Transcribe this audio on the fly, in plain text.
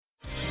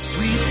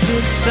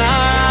fixed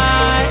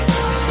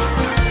eyes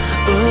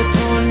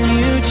upon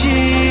you,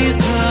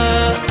 Jesus.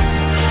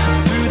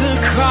 Through the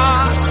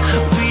cross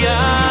we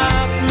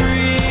are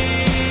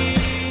free.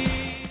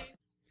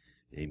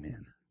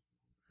 Amen.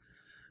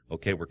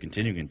 Okay, we're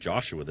continuing in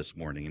Joshua this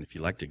morning, and if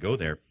you'd like to go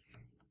there,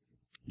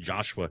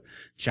 Joshua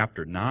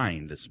chapter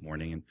 9 this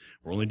morning, and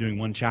we're only doing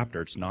one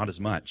chapter. It's not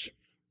as much,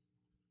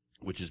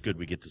 which is good.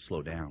 We get to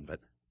slow down, but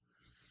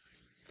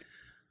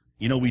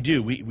you know,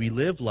 we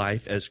live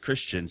life as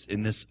Christians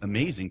in this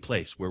amazing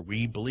place where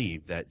we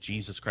believe that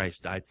Jesus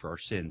Christ died for our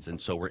sins, and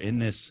so we're in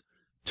this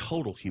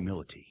total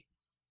humility.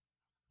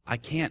 I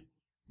can't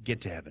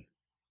get to heaven.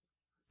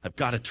 I've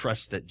got to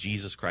trust that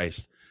Jesus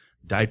Christ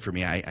died for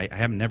me. I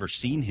have never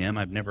seen him.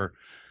 I've never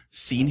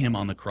seen him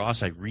on the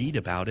cross. I read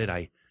about it.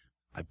 I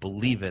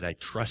believe it. I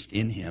trust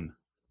in him.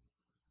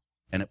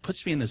 And it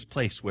puts me in this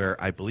place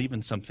where I believe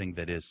in something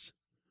that is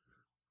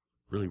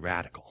really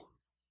radical.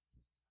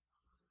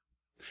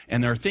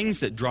 And there are things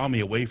that draw me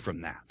away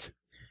from that,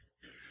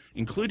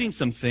 including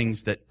some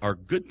things that are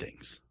good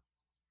things.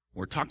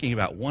 We're talking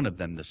about one of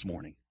them this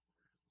morning,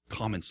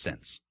 common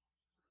sense.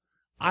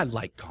 I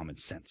like common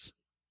sense.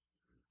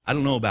 I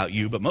don't know about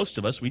you, but most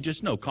of us, we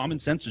just know common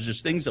sense is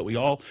just things that we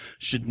all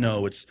should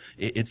know.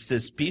 It's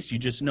this piece you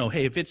just know.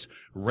 Hey, if it's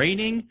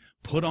raining,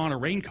 put on a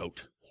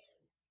raincoat.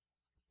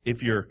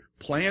 If your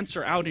plants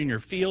are out in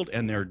your field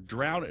and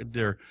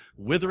they're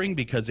withering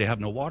because they have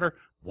no water,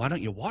 why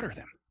don't you water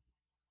them?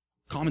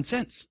 Common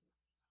sense.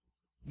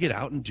 Get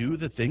out and do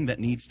the thing that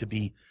needs to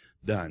be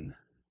done.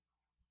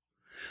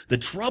 The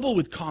trouble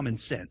with common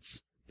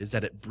sense is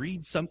that it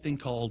breeds something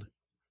called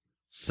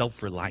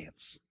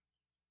self-reliance.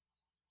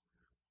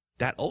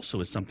 That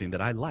also is something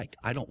that I like.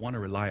 I don't want to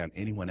rely on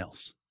anyone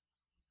else.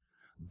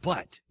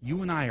 But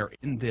you and I are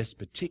in this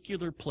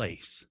particular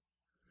place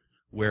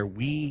where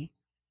we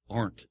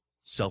aren't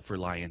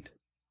self-reliant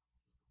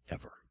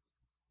ever.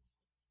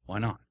 Why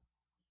not?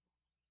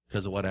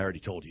 Because of what I already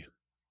told you.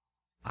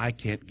 I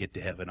can't get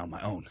to heaven on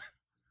my own.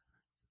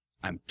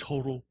 I'm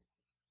total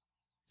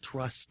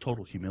trust,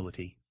 total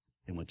humility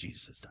in what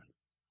Jesus has done.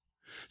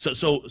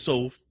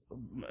 So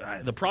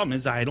the problem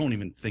is I don't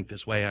even think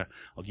this way.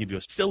 I'll give you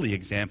a silly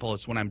example.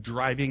 It's when I'm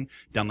driving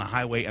down the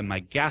highway and my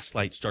gas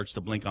light starts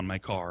to blink on my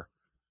car.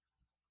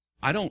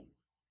 I don't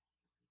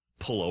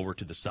pull over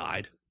to the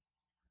side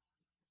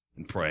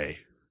and pray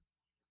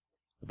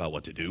about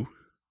what to do.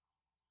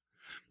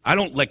 I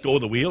don't let go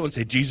of the wheel and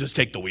say, Jesus,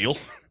 take the wheel.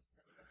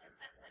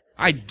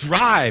 I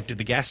drive to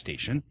the gas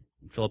station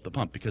and fill up the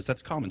pump because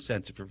that's common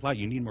sense. If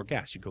you need more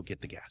gas, you go get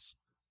the gas.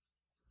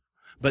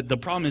 But the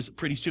problem is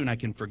pretty soon I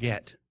can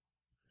forget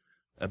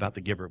about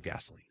the giver of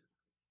gasoline.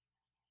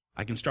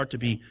 I can start to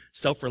be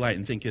self-reliant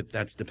and think that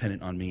that's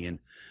dependent on me,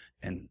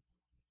 and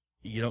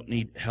you don't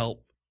need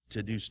help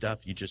to do stuff.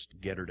 You just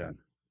get her done.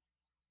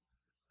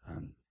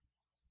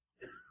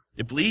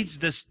 It bleeds,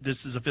 this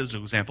is a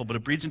physical example, but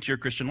it bleeds into your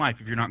Christian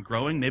life. If you're not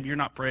growing, maybe you're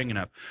not praying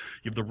enough.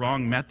 You have the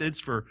wrong methods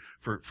for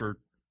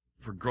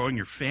growing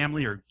your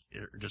family or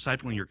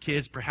discipling your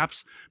kids.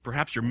 Perhaps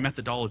your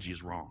methodology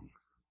is wrong.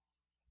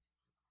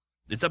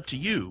 It's up to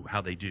you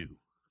how they do.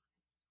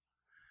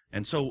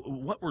 And so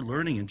what we're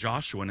learning in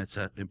Joshua, and it's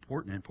an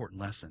important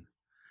lesson,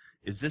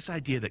 is this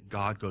idea that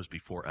God goes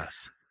before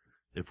us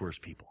if we're his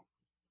people.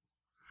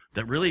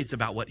 That really it's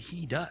about what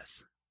he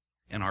does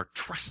and our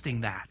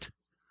trusting that,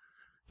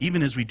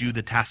 even as we do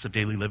the tasks of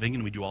daily living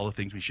and we do all the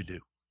things we should do.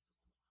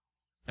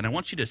 And I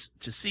want you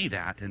to see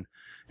that and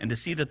to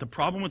see that the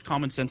problem with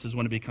common sense is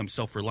when it becomes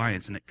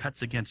self-reliance and it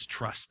cuts against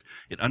trust.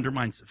 It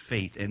undermines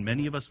faith. And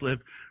many of us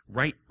live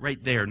right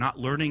there, not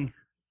learning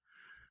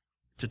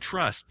to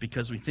trust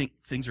because we think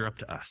things are up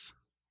to us.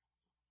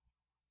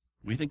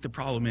 We think the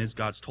problem is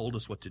God's told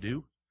us what to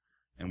do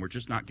and we're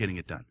just not getting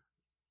it done.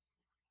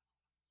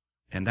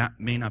 And that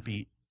may not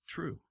be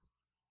true.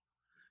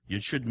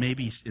 You should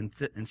maybe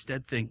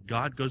instead think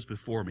God goes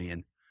before me,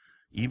 and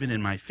even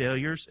in my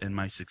failures and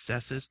my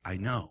successes, I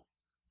know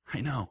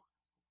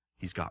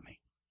he's got me.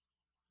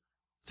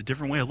 It's a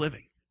different way of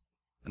living.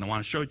 And I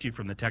want to show it to you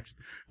from the text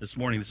this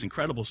morning, this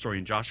incredible story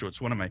in Joshua. It's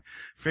one of my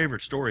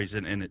favorite stories,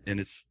 and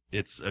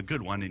it's a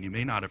good one, and you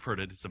may not have heard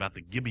it. It's about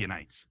the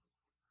Gibeonites.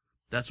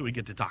 That's what we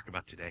get to talk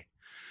about today.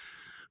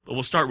 But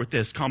we'll start with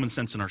this, common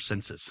sense in our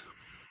senses.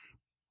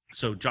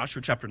 So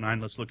Joshua chapter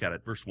 9, let's look at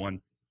it, verse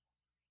 1,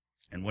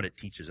 and what it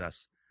teaches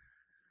us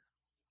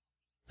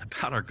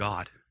about our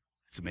God.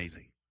 It's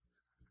amazing.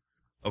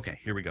 Okay,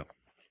 here we go.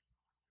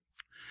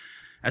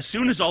 As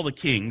soon as all the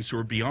kings who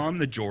were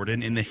beyond the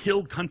Jordan in the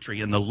hill country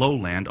and the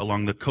lowland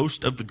along the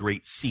coast of the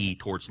great sea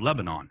towards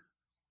Lebanon,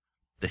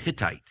 the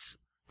Hittites,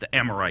 the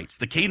Amorites,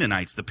 the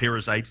Canaanites, the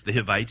Perizzites, the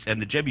Hivites, and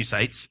the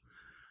Jebusites,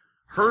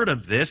 heard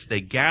of this,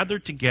 they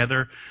gathered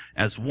together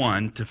as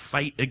one to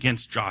fight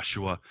against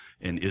Joshua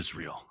and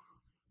Israel.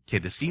 Okay,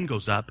 the scene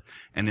goes up,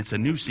 and it's a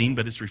new scene,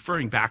 but it's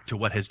referring back to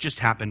what has just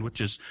happened, which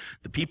is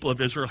the people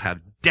of Israel have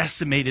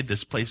decimated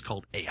this place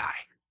called Ai.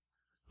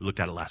 We looked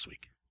at it last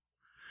week.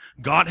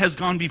 God has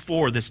gone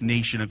before this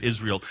nation of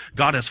Israel.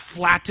 God has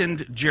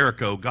flattened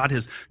Jericho. God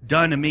has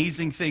done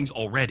amazing things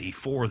already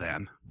for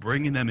them,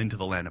 bringing them into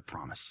the land of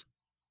promise.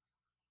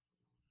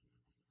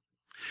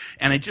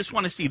 And I just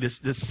want to see this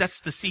sets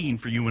the scene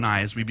for you and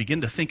I as we begin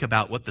to think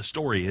about what the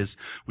story is.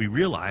 We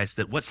realize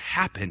that what's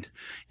happened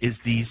is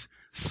these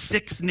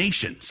 6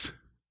 nations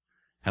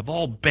have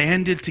all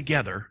banded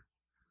together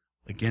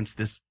against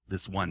this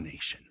one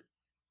nation.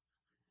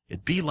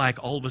 It'd be like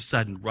all of a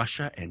sudden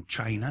Russia and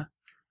China,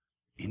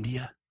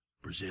 India,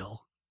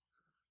 Brazil,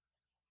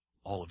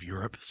 all of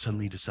Europe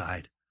suddenly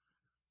decide,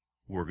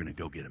 we're going to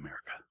go get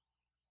America.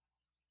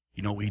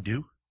 You know what we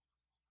do?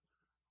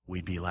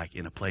 We'd be like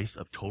in a place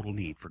of total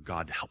need for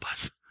God to help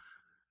us.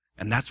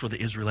 And that's where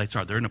the Israelites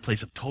are. They're in a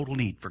place of total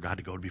need for God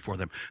to go before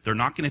them. They're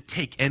not going to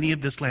take any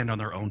of this land on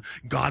their own.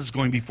 God is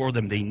going before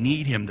them. They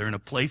need Him. They're in a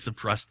place of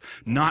trust,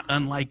 not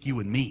unlike you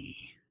and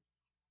me.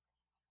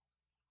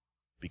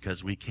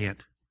 Because we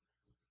can't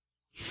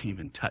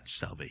even touch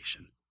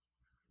salvation,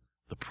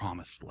 the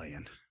promised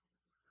land,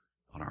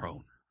 on our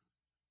own.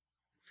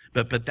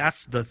 But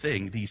that's the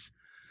thing.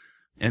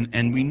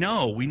 And we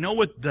know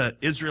what the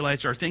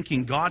Israelites are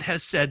thinking. God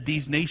has said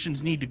these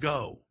nations need to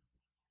go.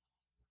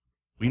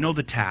 We know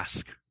the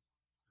task.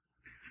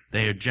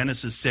 They are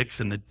Genesis 6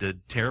 and the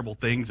terrible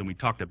things, and we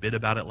talked a bit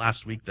about it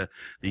last week, the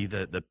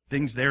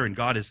things there, and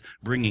God is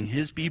bringing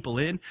His people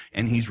in,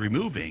 and He's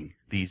removing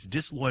these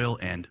disloyal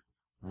and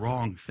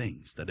wrong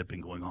things that have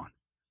been going on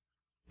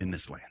in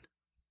this land.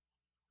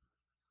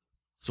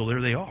 So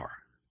there they are,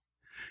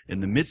 in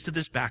the midst of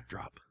this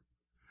backdrop.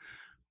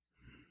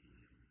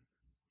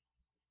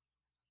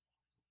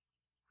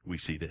 We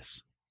see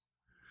this.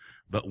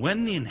 But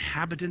when the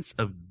inhabitants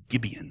of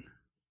Gibeon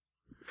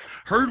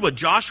heard what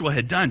Joshua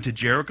had done to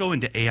Jericho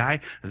and to Ai,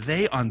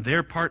 they on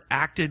their part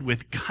acted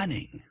with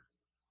cunning.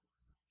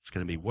 It's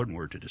going to be one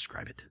word to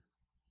describe it.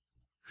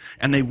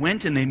 And they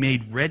went and they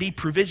made ready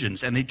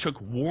provisions, and they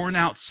took worn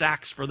out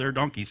sacks for their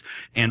donkeys,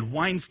 and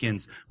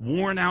wineskins,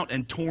 worn out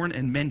and torn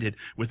and mended,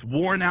 with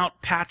worn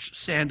out patched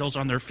sandals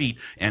on their feet,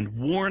 and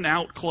worn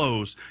out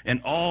clothes, and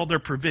all their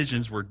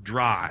provisions were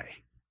dry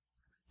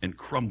and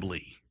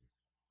crumbly.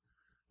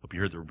 Hope you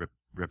heard the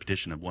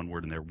repetition of one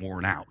word, and they're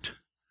worn out.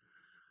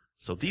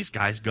 So these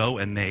guys go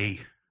and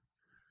they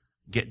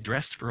get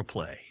dressed for a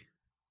play,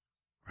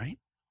 right?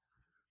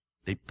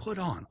 They put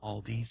on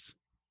all these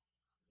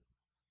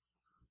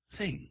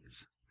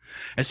things.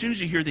 As soon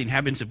as you hear the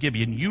inhabitants of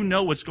Gibeon, you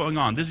know what's going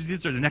on. These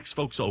are the next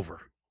folks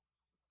over.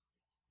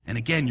 And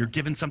again, you're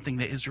given something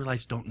the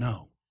Israelites don't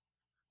know,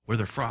 where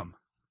they're from.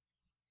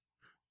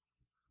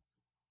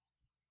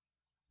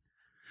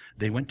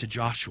 They went to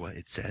Joshua,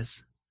 it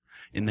says,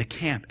 in the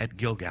camp at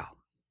Gilgal.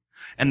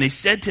 And they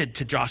said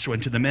to Joshua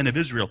and to the men of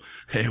Israel,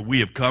 "Hey,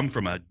 we have come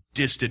from a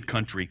distant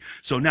country,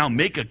 so now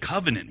make a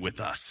covenant with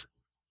us."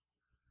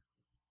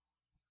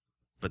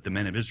 But the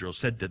men of Israel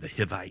said to the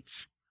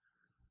Hivites,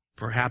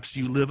 "Perhaps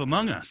you live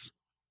among us.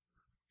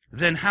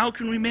 Then how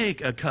can we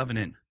make a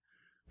covenant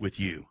with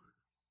you?"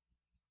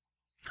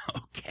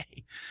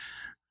 Okay.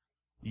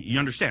 You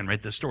understand,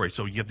 right, the story.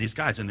 So you have these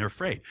guys, and they're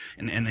afraid.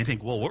 And they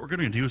think, well, what we're going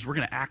to do is we're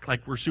going to act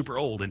like we're super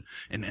old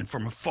and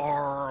from a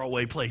far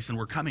away place, and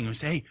we're coming, and we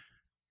say, "Hey,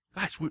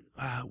 guys,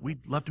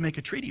 we'd love to make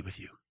a treaty with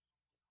you."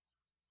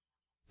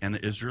 And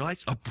the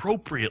Israelites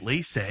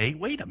appropriately say,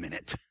 "Wait a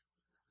minute.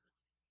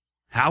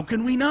 How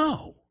can we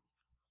know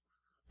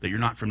that you're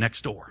not from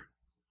next door?"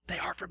 They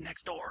are from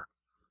next door.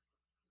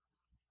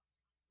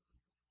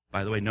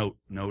 By the way, note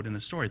in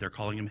the story, they're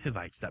calling them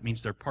Hivites. That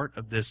means they're part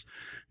of these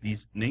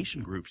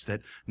nation groups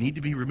that need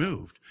to be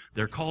removed.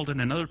 They're called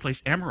in another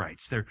place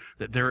Amorites.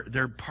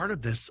 They're part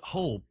of this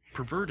whole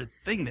perverted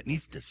thing that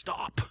needs to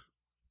stop.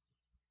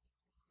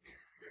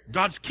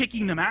 God's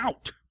kicking them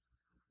out.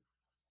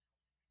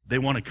 They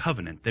want a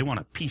covenant. They want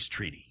a peace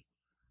treaty.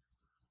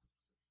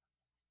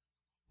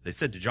 They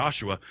said to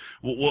Joshua,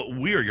 "Well,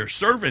 we are your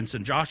servants."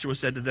 And Joshua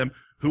said to them,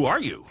 "Who are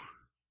you?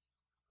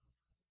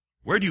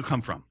 Where do you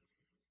come from?"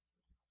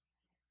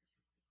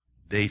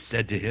 They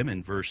said to him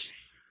in verse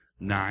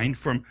 9,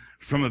 From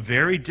a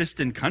very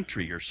distant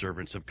country your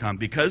servants have come,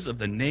 because of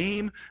the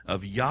name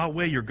of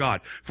Yahweh your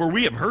God. For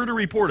we have heard a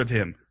report of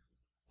him,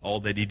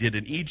 all that he did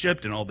in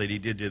Egypt, and all that he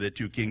did to the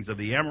 2 kings of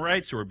the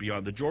Amorites who were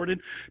beyond the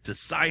Jordan, to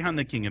Sihon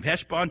the king of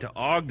Heshbon, to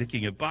Og the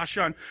king of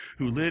Bashan,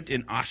 who lived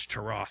in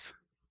Ashtaroth.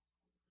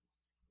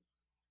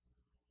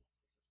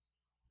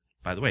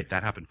 By the way,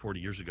 that happened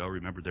 40 years ago.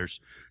 Remember,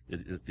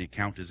 the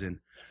account is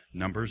in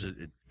Numbers.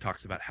 It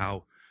talks about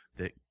how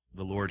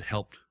the Lord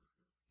helped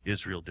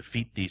Israel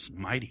defeat these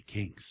mighty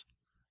kings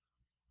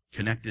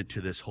connected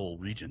to this whole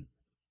region.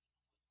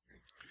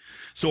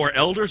 So our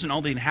elders and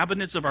all the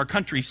inhabitants of our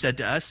country said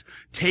to us,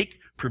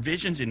 "Take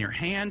provisions in your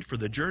hand for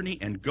the journey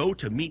and go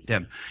to meet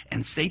them,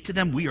 and say to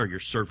them, 'We are your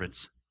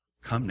servants.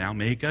 Come now,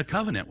 make a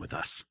covenant with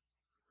us.'"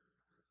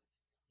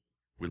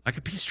 We'd like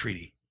a peace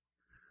treaty.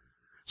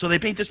 So they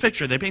paint this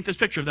picture. They paint this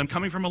picture of them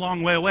coming from a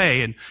long way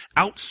away and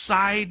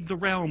outside the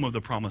realm of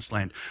the promised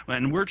land.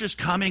 And we're just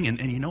coming,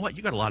 and you know what?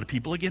 You got a lot of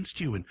people against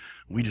you, and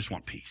we just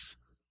want peace.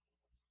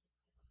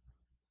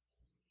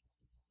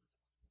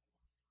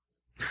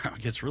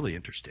 It gets really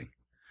interesting.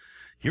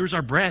 Here's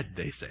our bread,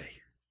 they say.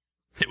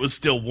 It was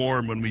still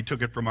warm when we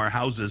took it from our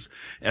houses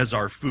as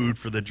our food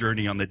for the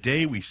journey on the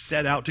day we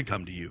set out to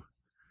come to you.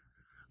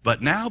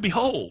 But now,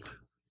 behold,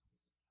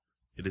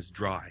 it is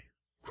dry,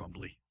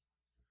 crumbly.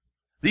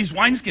 These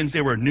wineskins,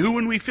 they were new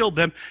when we filled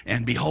them,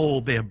 and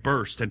behold, they have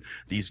burst. And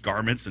these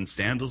garments and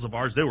sandals of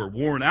ours, they were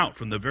worn out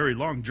from the very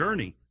long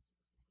journey.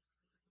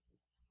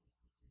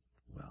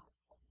 Well,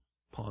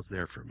 pause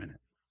there for a minute.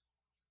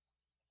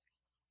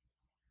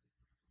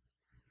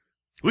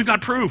 We've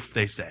got proof,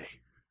 they say.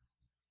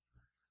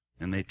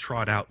 And they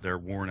trot out their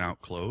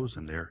worn-out clothes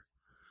and their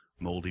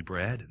moldy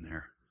bread and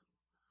their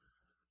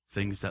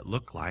things that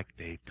look like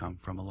they've come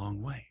from a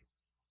long way.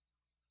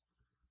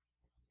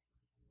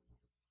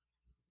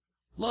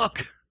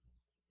 Look!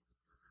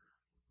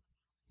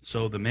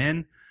 So the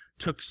men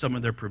took some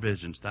of their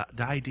provisions. The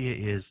idea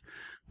is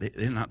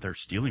they're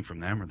stealing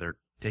from them or they're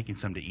taking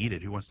some to eat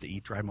it. Who wants to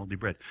eat dry, moldy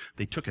bread?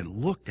 They took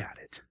and looked at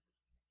it.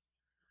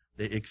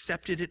 They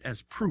accepted it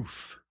as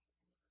proof.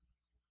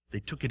 They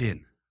took it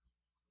in.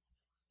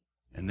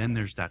 And then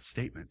there's that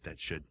statement that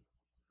should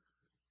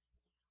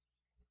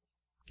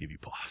give you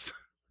pause.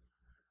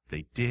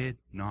 They did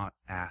not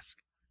ask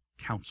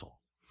counsel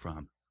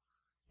from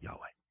Yahweh.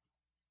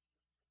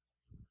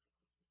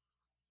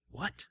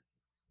 What?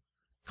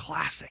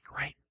 Classic,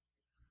 right?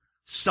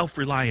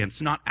 Self-reliance,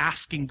 not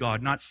asking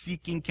God, not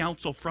seeking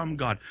counsel from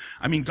God.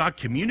 I mean, God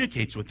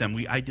communicates with them.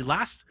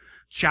 Last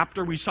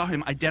chapter, we saw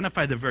him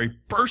identify the very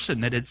person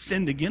that had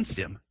sinned against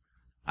him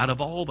out of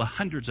all the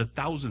hundreds of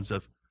thousands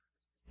of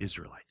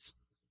Israelites.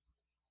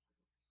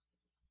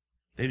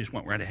 They just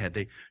went right ahead.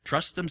 They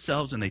trust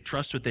themselves and they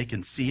trust what they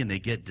can see and they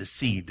get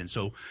deceived. And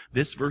so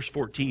this verse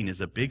 14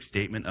 is a big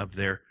statement of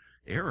their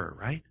error,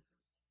 right?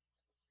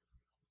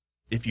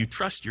 If you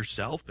trust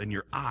yourself and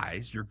your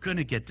eyes, you're going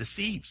to get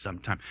deceived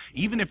sometime.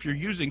 Even if you're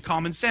using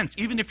common sense,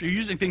 even if you're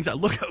using things that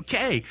look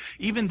okay,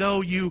 even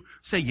though you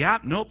say, yeah,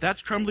 nope,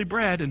 that's crumbly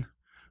bread and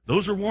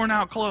those are worn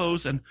out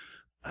clothes and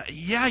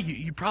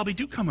you probably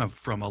do come up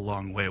from a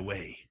long way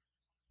away.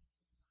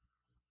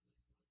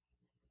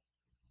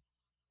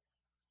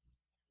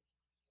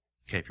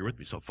 Okay, if you're with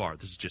me so far,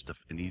 this is just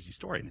an easy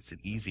story, and it's an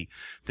easy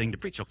thing to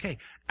preach. Okay,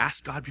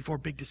 ask God before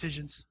big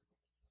decisions.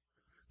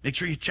 Make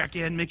sure you check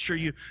in. Make sure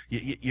you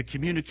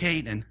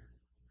communicate and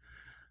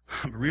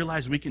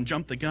realize we can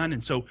jump the gun.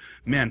 And so,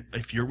 man,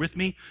 if you're with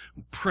me,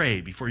 pray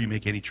before you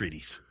make any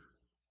treaties.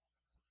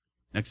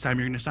 Next time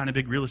you're going to sign a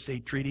big real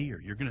estate treaty or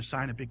you're going to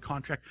sign a big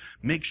contract,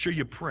 make sure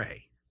you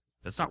pray.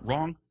 That's not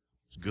wrong.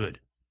 It's good.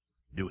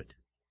 Do it.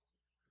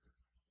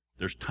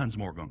 There's tons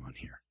more going on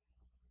here.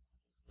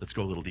 Let's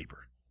go a little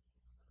deeper.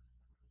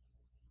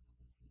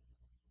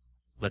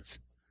 Let's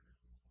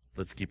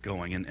keep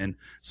going. And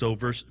so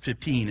verse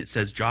 15, it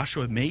says,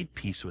 Joshua made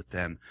peace with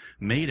them,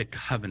 made a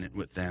covenant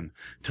with them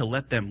to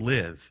let them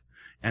live,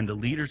 and the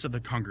leaders of the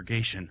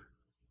congregation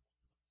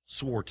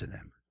swore to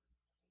them.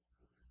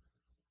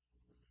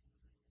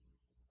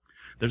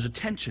 There's a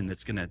tension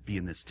that's going to be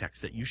in this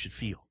text that you should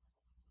feel.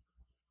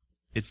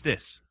 It's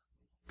this.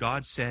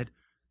 God said,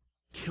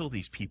 kill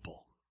these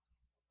people.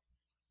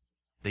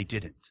 They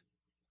didn't.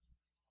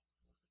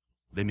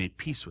 They made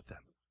peace with them.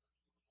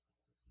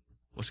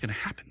 What's going to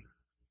happen?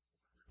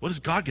 What is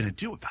God going to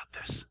do about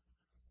this?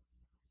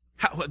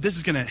 This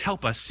is going to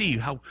help us see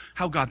how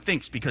God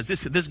thinks, because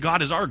this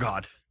God is our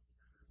God.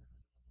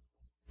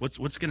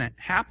 What's going to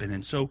happen?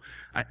 And so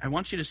I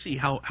want you to see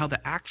how the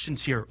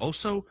actions here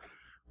also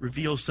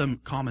reveal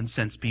some common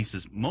sense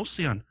pieces,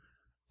 mostly on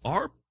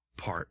our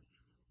part.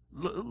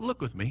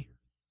 Look with me.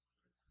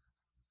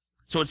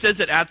 So it says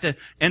that at the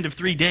end of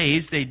 3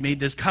 days, they'd made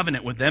this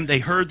covenant with them. They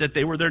heard that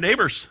they were their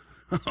neighbors.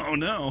 Oh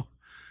no.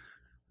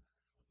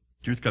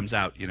 Truth comes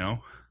out,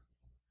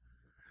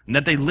 and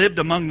that they lived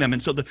among them.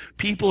 And so the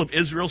people of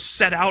Israel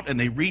set out and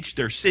they reached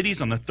their cities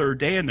on the 3rd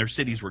day, and their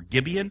cities were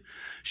Gibeon,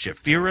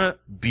 Shephirah,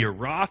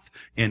 Beeroth,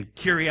 and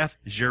Kiriath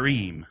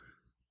Jearim.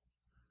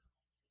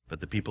 But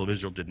the people of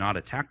Israel did not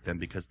attack them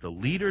because the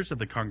leaders of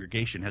the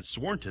congregation had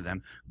sworn to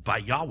them by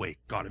Yahweh,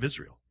 God of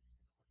Israel.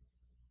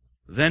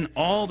 Then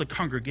all the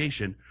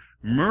congregation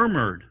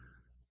murmured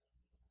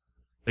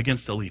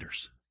against the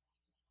leaders.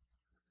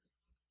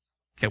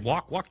 Okay,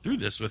 walk through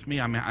this with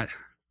me.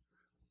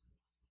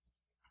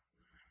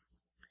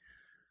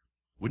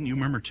 Wouldn't you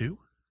murmur too?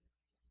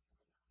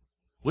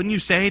 Wouldn't you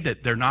say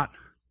that they're not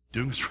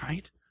doing this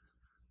right?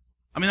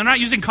 They're not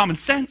using common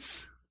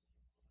sense.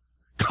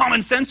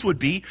 Common sense would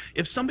be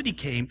if somebody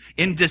came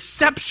in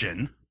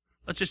deception.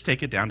 Let's just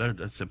take it down to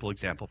a simple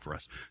example for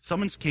us.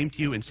 Someone came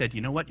to you and said, you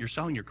know what, you're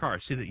selling your car. I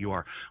see that you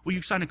are. Will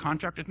you sign a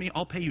contract with me?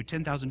 I'll pay you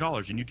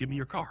 $10,000 and you give me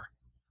your car.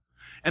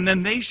 And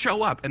then they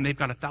show up and they've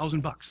got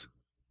 $1,000.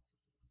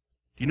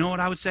 Do you know what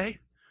I would say?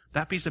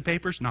 That piece of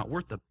paper's not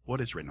worth what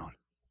it's written on.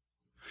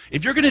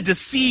 If you're going to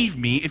deceive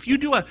me, if you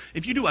do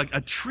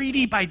a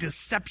treaty by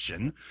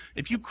deception,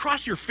 if you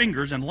cross your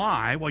fingers and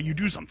lie while you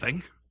do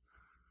something,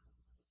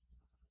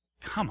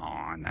 come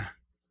on.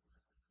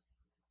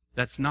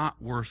 That's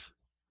not worth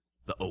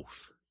the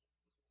oath,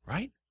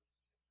 right?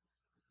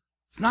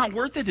 It's not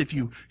worth it if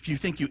you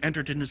think you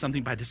entered into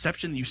something by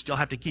deception, you still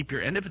have to keep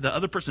your end of it. The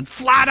other person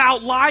flat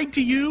out lied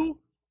to you.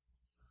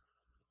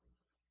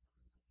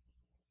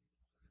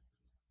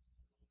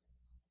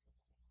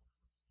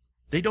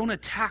 They don't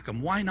attack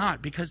them. Why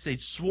not? Because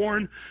they've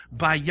sworn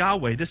by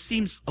Yahweh. This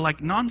seems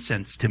like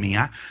nonsense to me.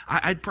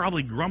 I'd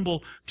probably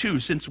grumble too,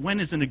 since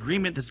when is an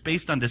agreement that's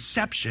based on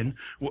deception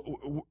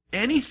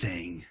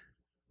anything?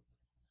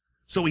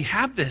 So we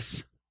have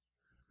this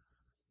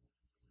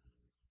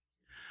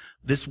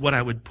what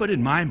I would put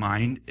in my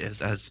mind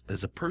as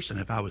a person,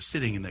 if I was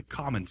sitting in the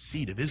common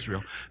seat of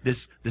Israel,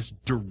 this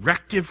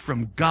directive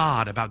from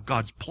God about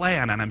God's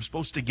plan, and I'm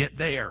supposed to get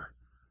there.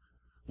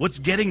 What's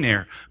getting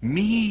there?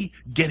 Me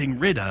getting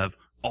rid of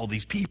all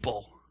these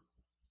people.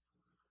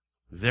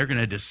 They're going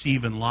to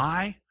deceive and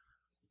lie?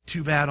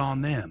 Too bad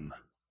on them.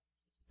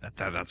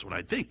 That's what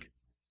I think.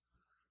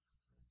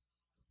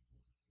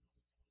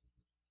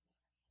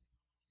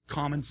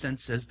 Common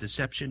sense says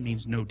deception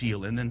means no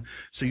deal. And then,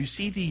 so you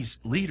see these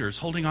leaders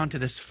holding on to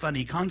this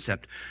funny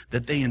concept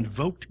that they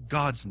invoked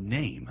God's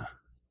name.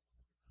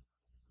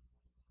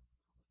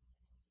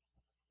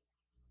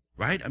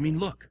 Right? I mean,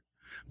 look.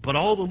 But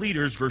all the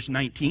leaders, verse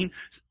 19,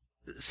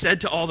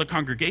 said to all the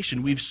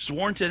congregation, we've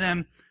sworn to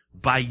them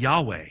by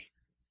Yahweh,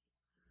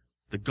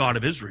 the God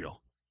of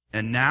Israel,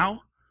 and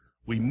now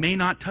we may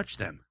not touch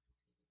them.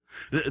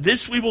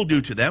 This we will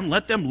do to them.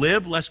 Let them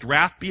live, lest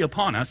wrath be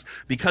upon us,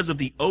 because of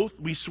the oath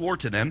we swore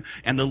to them.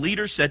 And the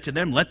leaders said to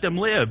them, let them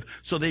live.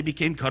 So they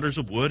became cutters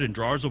of wood and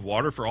drawers of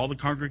water for all the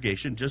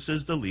congregation, just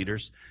as the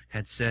leaders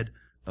had said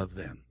of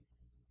them.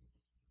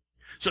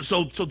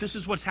 So this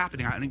is what's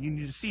happening. I think you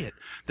need to see it.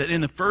 That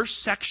in the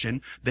first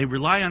section, they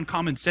rely on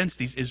common sense,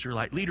 these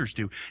Israelite leaders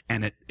do,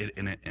 and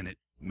it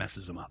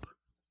messes them up.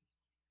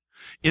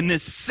 In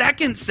this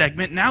second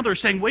segment, now they're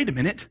saying, wait a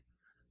minute,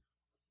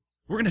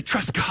 we're going to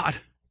trust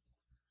God.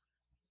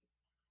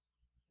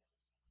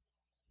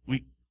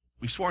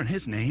 We swore in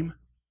His name.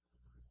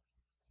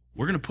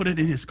 We're going to put it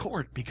in His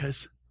court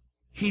because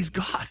He's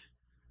God.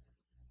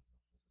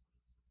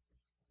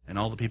 And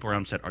all the people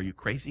around said, are you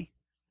crazy?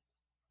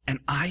 And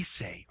I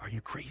say, are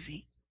you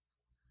crazy?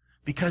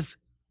 Because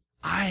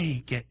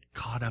I get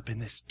caught up in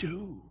this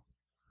too.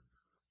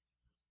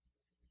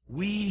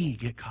 We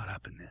get caught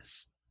up in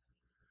this.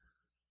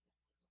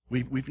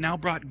 We've now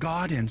brought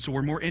God in, so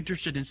we're more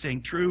interested in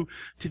saying true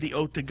to the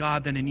oath to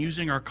God than in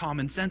using our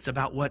common sense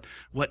about what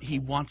He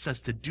wants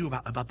us to do,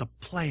 about the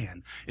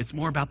plan. It's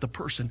more about the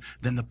person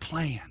than the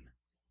plan.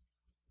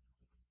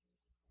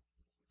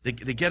 They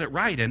get it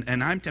right,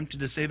 and I'm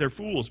tempted to say they're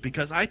fools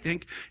because I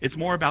think it's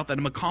more about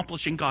them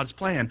accomplishing God's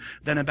plan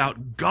than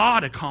about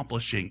God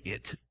accomplishing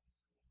it.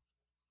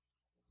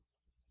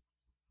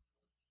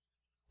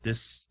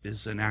 This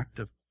is an act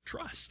of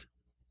trust.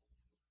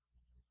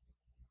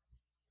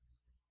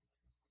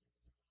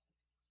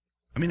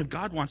 I mean, if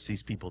God wants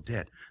these people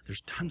dead,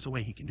 there's tons of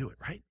ways He can do it,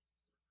 right?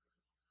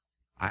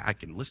 I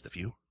can list a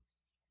few.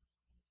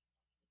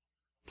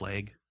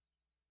 Plague.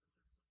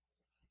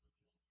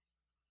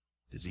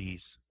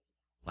 Disease.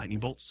 Lightning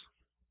bolts.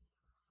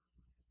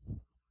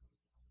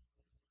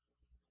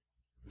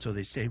 So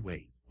they say,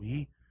 wait,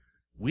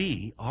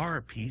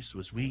 our peace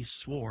was we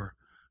swore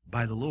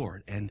by the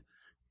Lord, and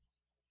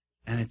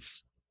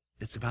it's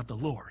about the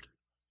Lord.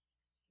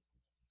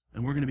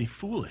 And we're going to be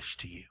foolish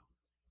to you.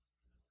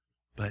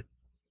 But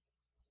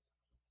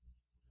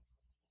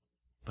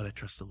I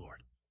trust the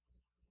Lord.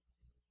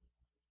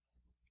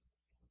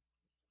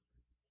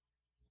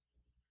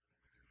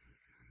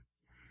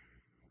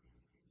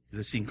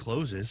 The scene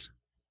closes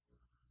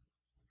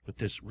with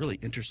this really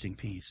interesting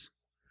piece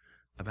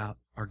about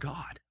our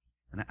God.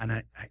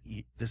 And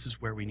this is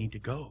where we need to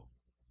go.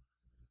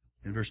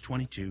 In verse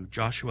 22,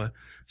 Joshua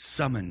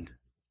summoned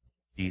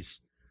these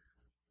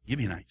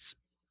Gibeonites.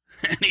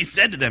 And he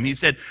said to them,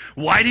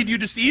 why did you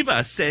deceive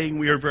us, saying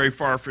we are very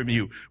far from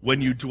you when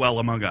you dwell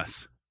among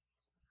us?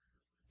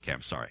 Okay,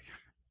 I'm sorry.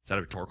 Is that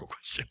a rhetorical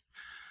question?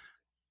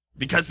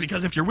 Because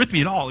if you're with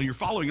me at all, and you're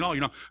following at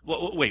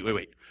all,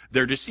 wait.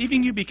 They're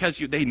deceiving you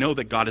because they know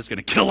that God is going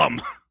to kill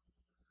them.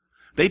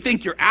 They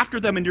think you're after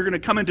them and you're going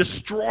to come and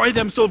destroy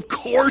them, so of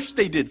course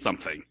they did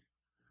something.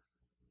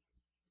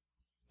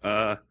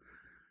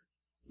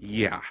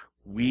 Yeah,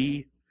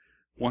 we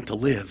want to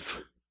live.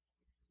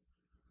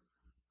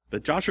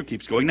 But Joshua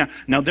keeps going.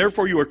 Now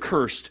therefore you are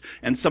cursed,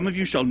 and some of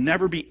you shall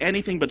never be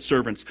anything but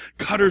servants,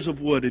 cutters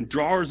of wood and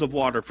drawers of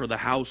water for the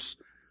house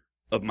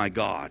of my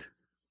God.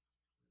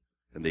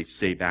 And they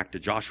say back to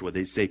Joshua,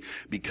 they say,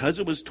 because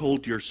it was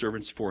told to your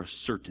servants for a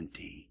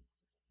certainty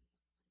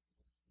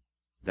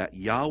that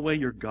Yahweh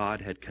your God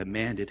had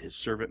commanded His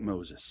servant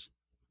Moses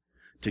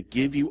to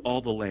give you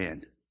all the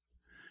land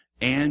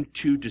and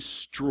to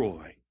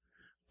destroy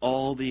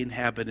all the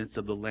inhabitants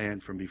of the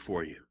land from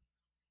before you.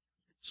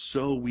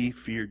 So we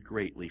feared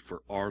greatly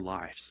for our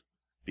lives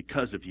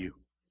because of you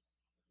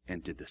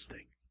and did this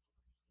thing.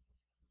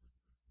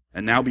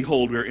 And now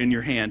behold, we are in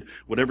your hand.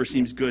 Whatever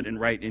seems good and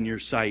right in your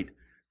sight,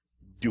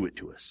 do it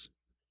to us.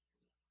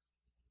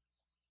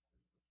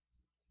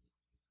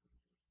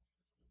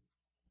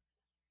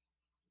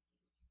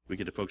 We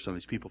get to focus on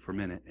these people for a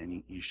minute,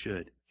 and you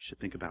should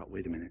think about,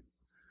 wait a minute.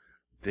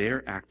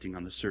 They're acting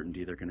on the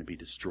certainty they're going to be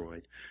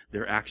destroyed.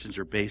 Their actions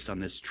are based on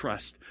this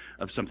trust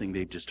of something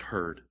they've just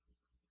heard.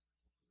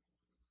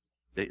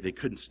 They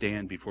couldn't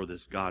stand before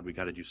this God. We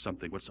got to do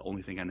something. What's the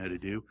only thing I know to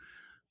do?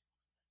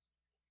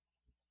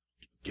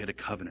 Get a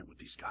covenant with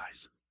these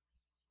guys.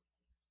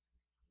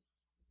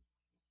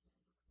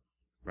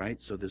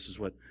 Right? So this is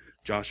what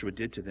Joshua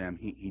did to them.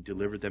 He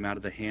delivered them out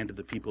of the hand of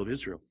the people of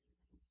Israel.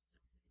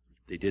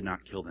 They did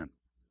not kill them.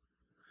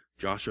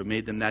 Joshua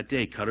made them that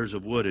day cutters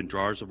of wood and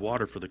drawers of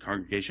water for the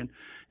congregation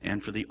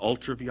and for the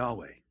altar of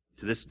Yahweh,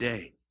 to this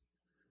day,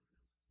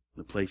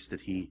 the place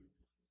that he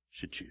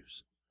should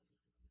choose.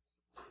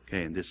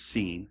 Okay, and this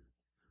scene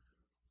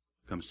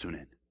comes to an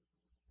end.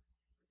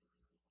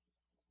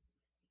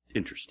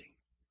 Interesting.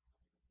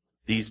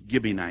 These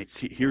Gibeonites,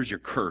 here's your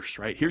curse,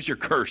 right? Here's your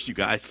curse, you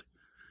guys.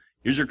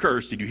 Here's your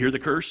curse. Did you hear the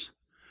curse?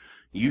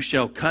 You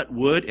shall cut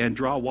wood and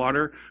draw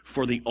water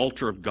for the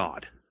altar of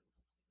God.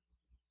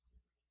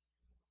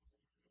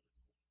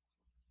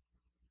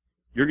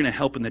 You're going to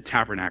help in the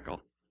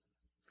tabernacle.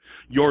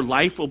 Your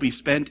life will be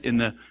spent in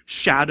the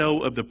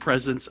shadow of the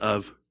presence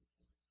of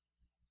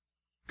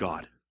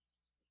God.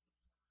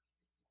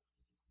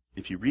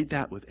 If you read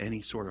that with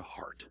any sort of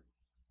heart,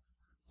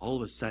 all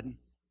of a sudden,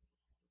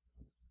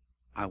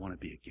 I want to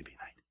be a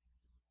Gibeonite.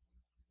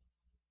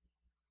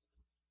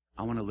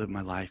 I want to live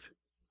my life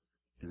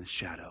in the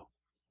shadow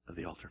of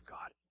the altar of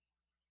God.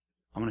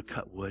 I want to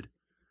cut wood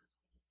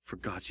for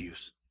God's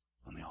use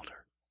on the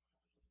altar.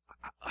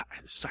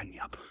 Sign me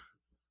up.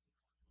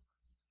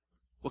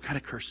 What kind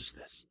of curse is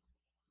this?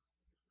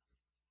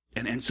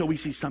 And so we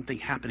see something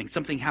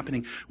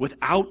happening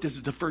without, this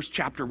is the first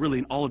chapter really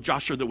in all of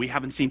Joshua that we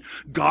haven't seen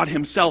God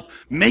himself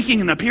making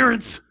an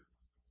appearance.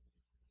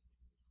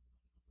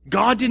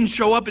 God didn't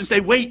show up and say,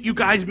 wait, you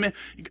guys,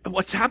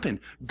 what's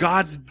happened?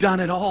 God's done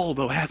it all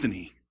though, hasn't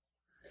he?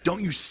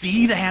 Don't you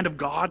see the hand of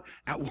God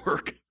at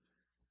work?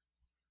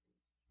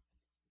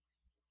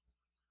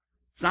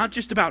 It's not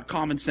just about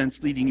common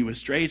sense leading you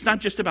astray. It's not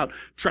just about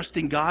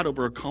trusting God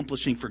over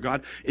accomplishing for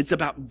God. It's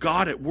about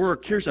God at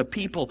work. Here's a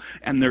people,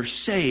 and they're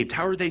saved.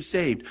 How are they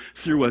saved?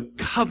 Through a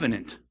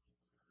covenant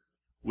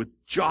with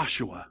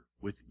Joshua,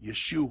 with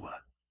Yeshua.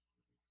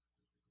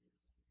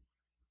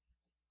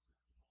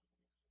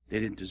 They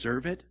didn't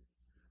deserve it.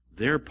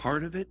 Their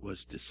part of it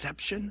was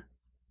deception.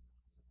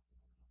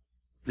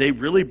 They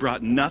really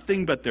brought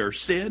nothing but their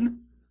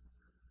sin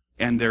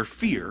and their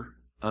fear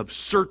of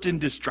certain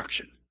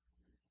destruction.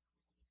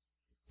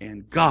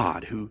 And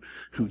God, who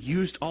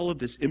used all of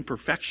this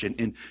imperfection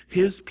in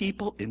his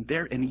people, and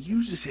he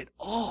uses it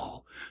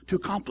all to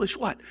accomplish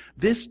what?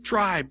 This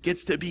tribe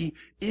gets to be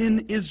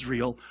in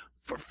Israel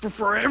for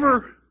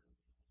forever.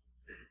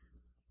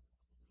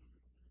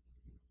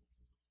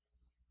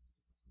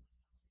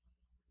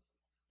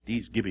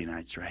 These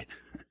Gibeonites, right?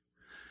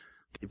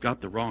 They've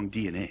got the wrong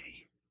DNA.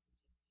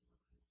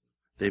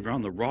 They're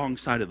on the wrong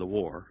side of the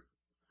war.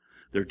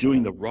 They're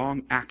doing the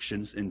wrong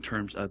actions in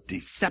terms of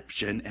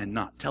deception and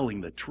not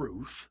telling the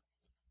truth.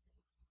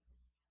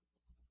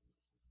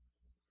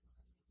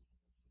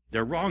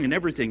 They're wrong in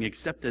everything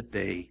except that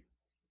they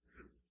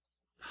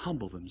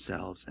humble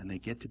themselves and they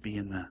get to be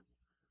in the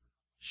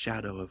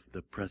shadow of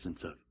the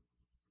presence of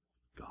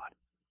God.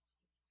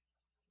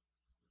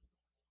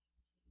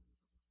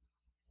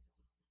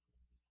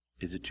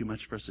 Is it too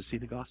much for us to see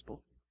the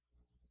gospel?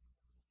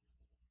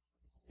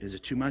 Is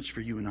it too much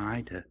for you and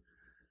I to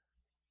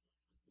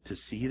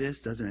see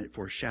this? Doesn't it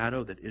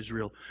foreshadow that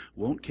Israel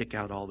won't kick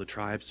out all the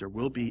tribes? There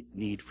will be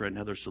need for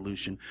another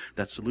solution.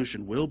 That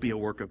solution will be a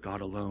work of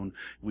God alone.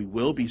 We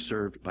will be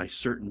served by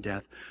certain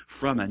death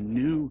from a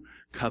new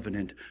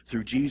covenant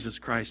through Jesus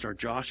Christ, our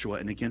Joshua,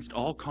 and against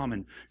all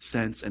common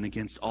sense and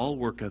against all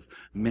work of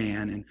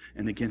man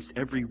and against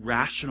every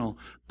rational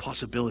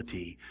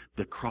possibility,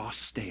 the cross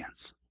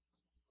stands.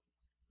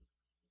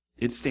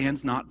 It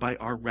stands not by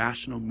our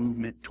rational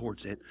movement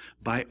towards it,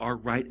 by our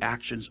right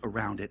actions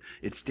around it.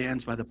 It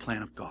stands by the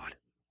plan of God.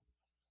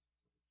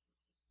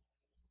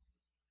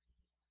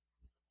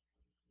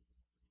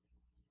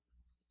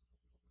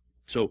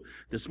 So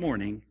this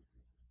morning,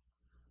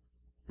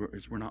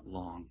 we're not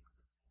long,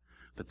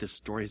 but this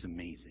story is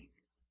amazing.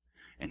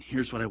 And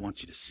here's what I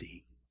want you to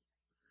see.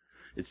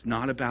 It's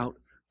not about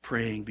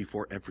praying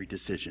before every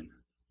decision.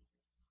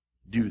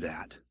 Do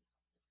that.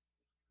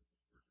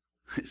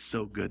 It's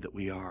so good that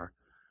we are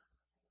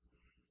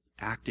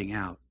acting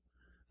out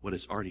what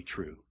is already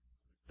true,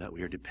 that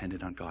we are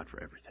dependent on God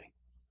for everything.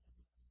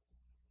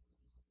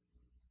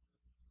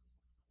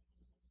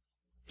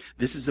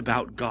 This is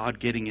about God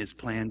getting his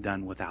plan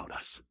done without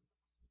us.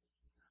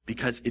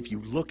 Because if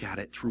you look at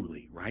it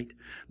truly, right,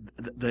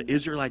 the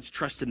Israelites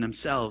trust in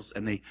themselves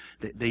and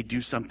they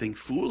do something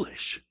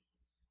foolish.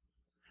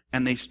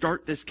 And they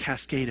start this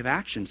cascade of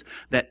actions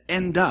that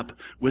end up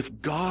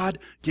with God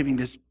giving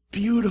this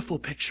beautiful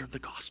picture of the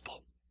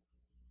gospel.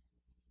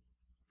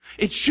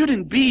 It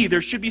shouldn't be. There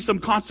should be some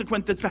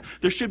consequence.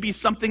 There should be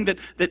something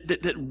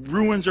that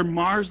ruins or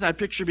mars that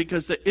picture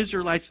because the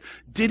Israelites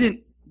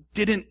didn't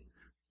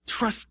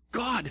trust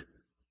God.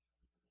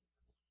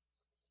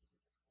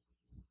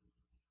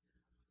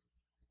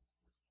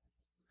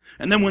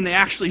 And then when they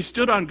actually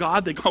stood on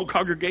God, the whole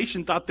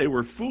congregation thought they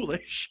were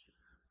foolish.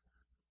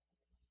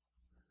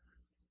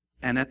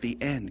 And at the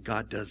end,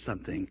 God does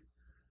something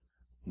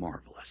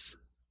marvelous.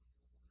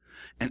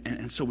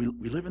 And so we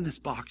live in this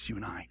box, you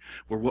and I,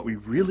 where what we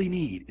really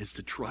need is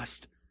to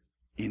trust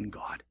in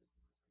God.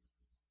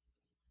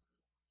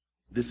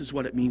 This is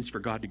what it means for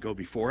God to go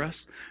before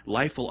us.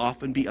 Life will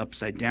often be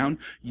upside down.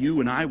 You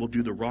and I will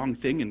do the wrong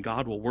thing and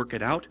God will work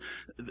it out.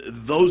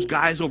 Those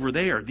guys over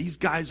there, these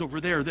guys over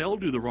there, they'll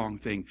do the wrong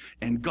thing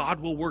and God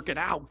will work it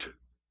out.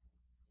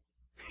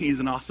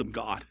 He's an awesome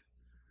God.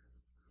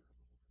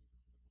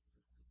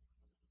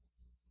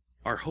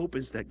 Our hope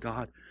is that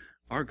God,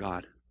 our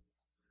God,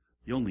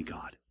 the only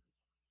God,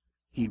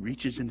 He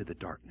reaches into the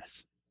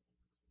darkness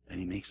and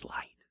He makes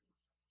light.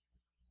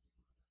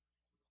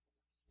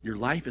 Your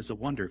life is a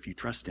wonder if you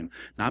trust Him.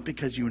 Not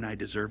because you and I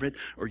deserve it,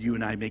 or you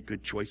and I make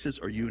good choices,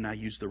 or you and I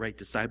use the right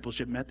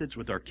discipleship methods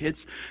with our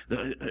kids.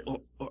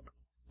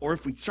 Or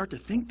if we start to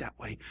think that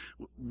way,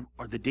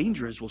 or the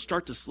danger is we'll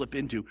start to slip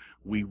into,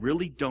 we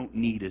really don't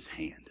need His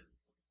hand.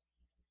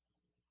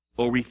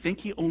 Or we think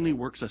He only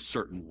works a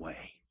certain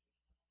way.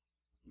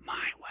 My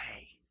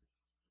way.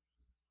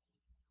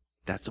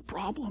 That's a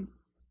problem.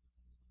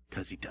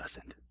 Because He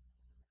doesn't.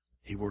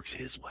 He works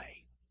His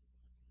way.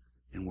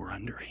 And we're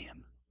under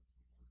Him.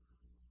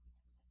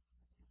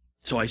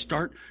 So I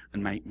start,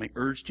 and my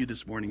urge to you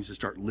this morning is to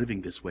start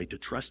living this way, to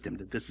trust Him,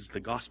 that this is the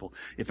gospel.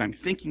 If I'm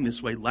thinking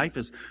this way, life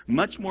is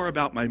much more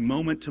about my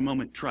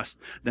moment-to-moment trust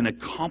than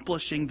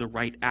accomplishing the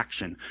right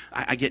action.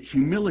 I get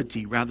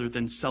humility rather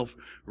than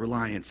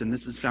self-reliance, and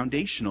this is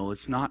foundational.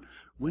 It's not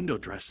window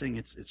dressing.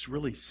 It's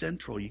really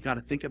central. You got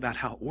to think about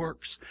how it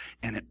works,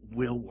 and it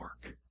will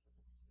work.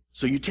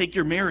 So you take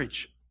your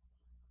marriage,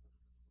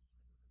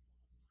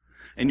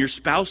 and your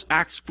spouse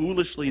acts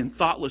foolishly and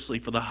thoughtlessly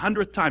for the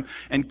 100th time,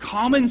 and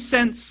common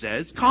sense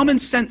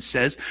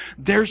says,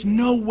 there's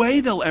no way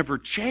they'll ever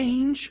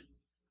change.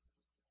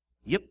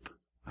 Yep,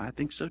 I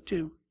think so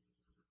too.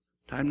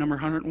 Time number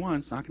 101,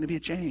 it's not going to be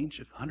a change.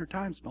 If 100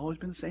 times, it's always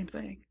been the same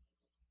thing.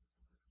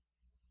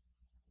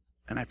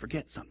 And I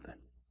forget something.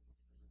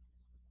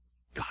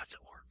 God's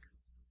at work.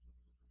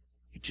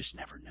 You just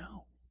never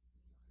know.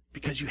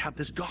 Because you have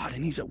this God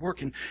and He's at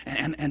work and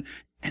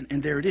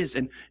there it is.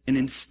 And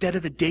instead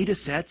of the data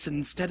sets and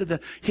instead of the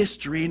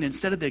history and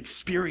instead of the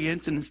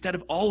experience and instead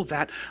of all of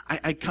that,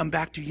 I come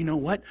back to, you know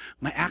what?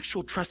 My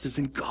actual trust is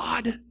in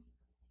God.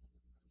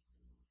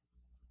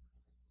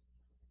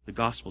 The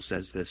gospel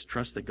says this,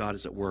 trust that God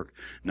is at work,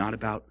 not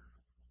about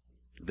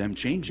them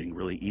changing,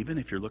 really, even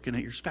if you're looking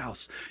at your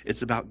spouse.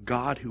 It's about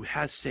God who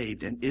has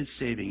saved and is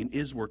saving and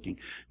is working,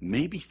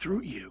 maybe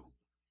through you.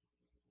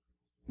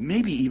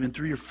 Maybe even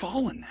through your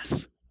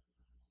fallenness.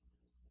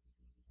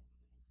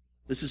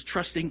 This is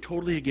trusting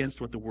totally against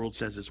what the world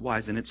says is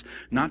wise. And it's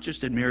not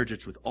just in marriage,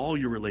 it's with all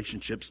your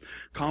relationships.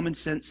 Common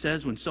sense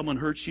says when someone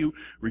hurts you,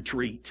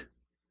 retreat.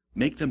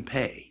 Make them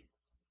pay.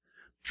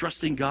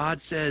 Trusting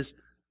God says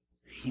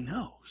He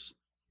knows.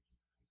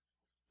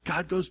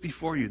 God goes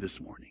before you this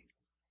morning.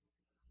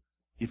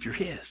 If you're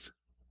His,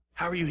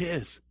 how are you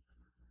His?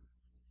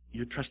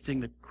 You're trusting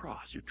the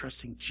cross. You're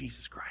trusting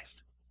Jesus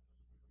Christ.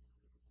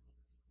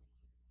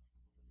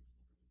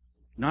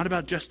 Not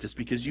about justice,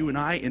 because you and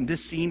I, in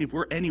this scene, if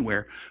we're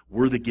anywhere,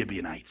 we're the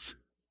Gibeonites.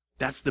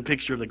 That's the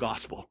picture of the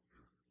gospel.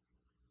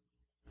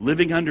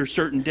 Living under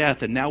certain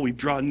death, and now we've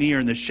drawn near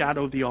in the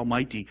shadow of the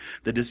Almighty.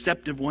 The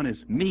deceptive one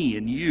is me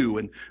and you,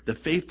 and the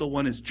faithful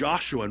one is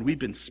Joshua, and we've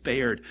been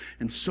spared,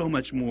 and so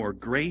much more.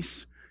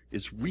 Grace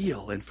is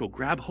real, and if you'll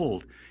grab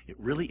hold, it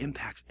really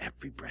impacts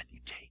every breath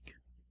you take.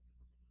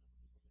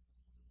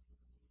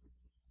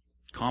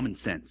 Common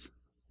sense,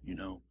 you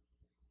know.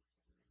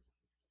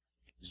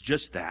 It's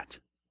just that.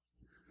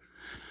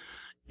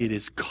 It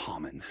is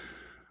common.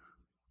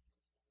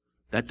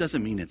 That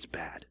doesn't mean it's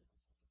bad.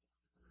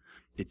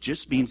 It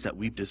just means that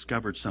we've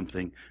discovered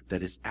something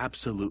that is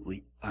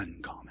absolutely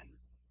uncommon,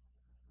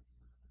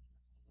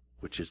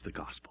 which is the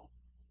gospel.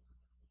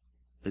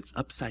 It's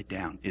upside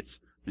down. It's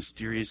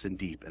mysterious and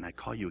deep, and I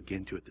call you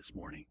again to it this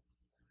morning.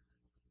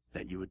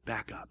 That you would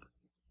back up,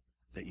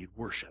 that you'd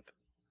worship,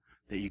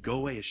 that you go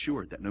away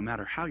assured that no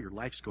matter how your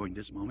life's going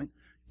this moment,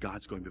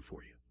 God's going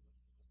before you.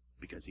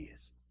 Because He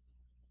is.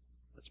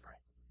 Let's pray.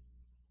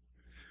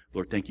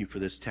 Lord, thank you for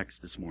this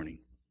text this morning.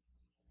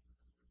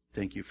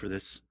 Thank you for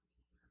this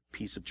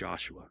piece of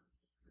Joshua.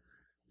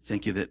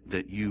 Thank you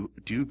that you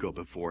do go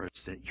before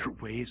us, that your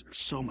ways are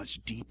so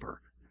much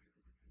deeper.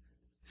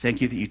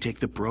 Thank you that you take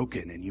the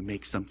broken and you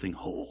make something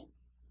whole.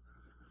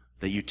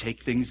 That you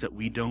take things that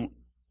we don't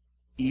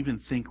even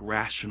think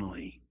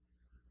rationally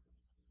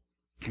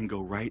can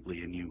go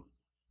rightly, and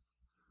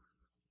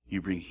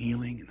you bring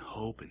healing and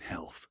hope and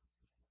health.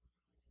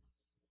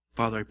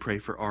 Father, I pray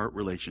for our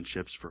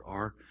relationships, for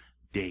our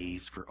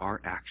days, for our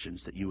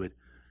actions, that you would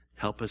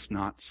help us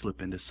not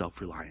slip into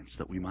self-reliance,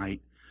 that we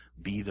might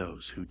be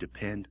those who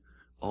depend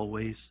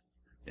always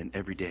and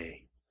every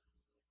day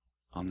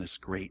on this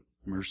great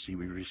mercy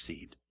we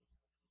received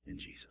in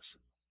Jesus.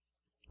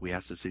 We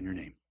ask this in your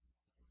name.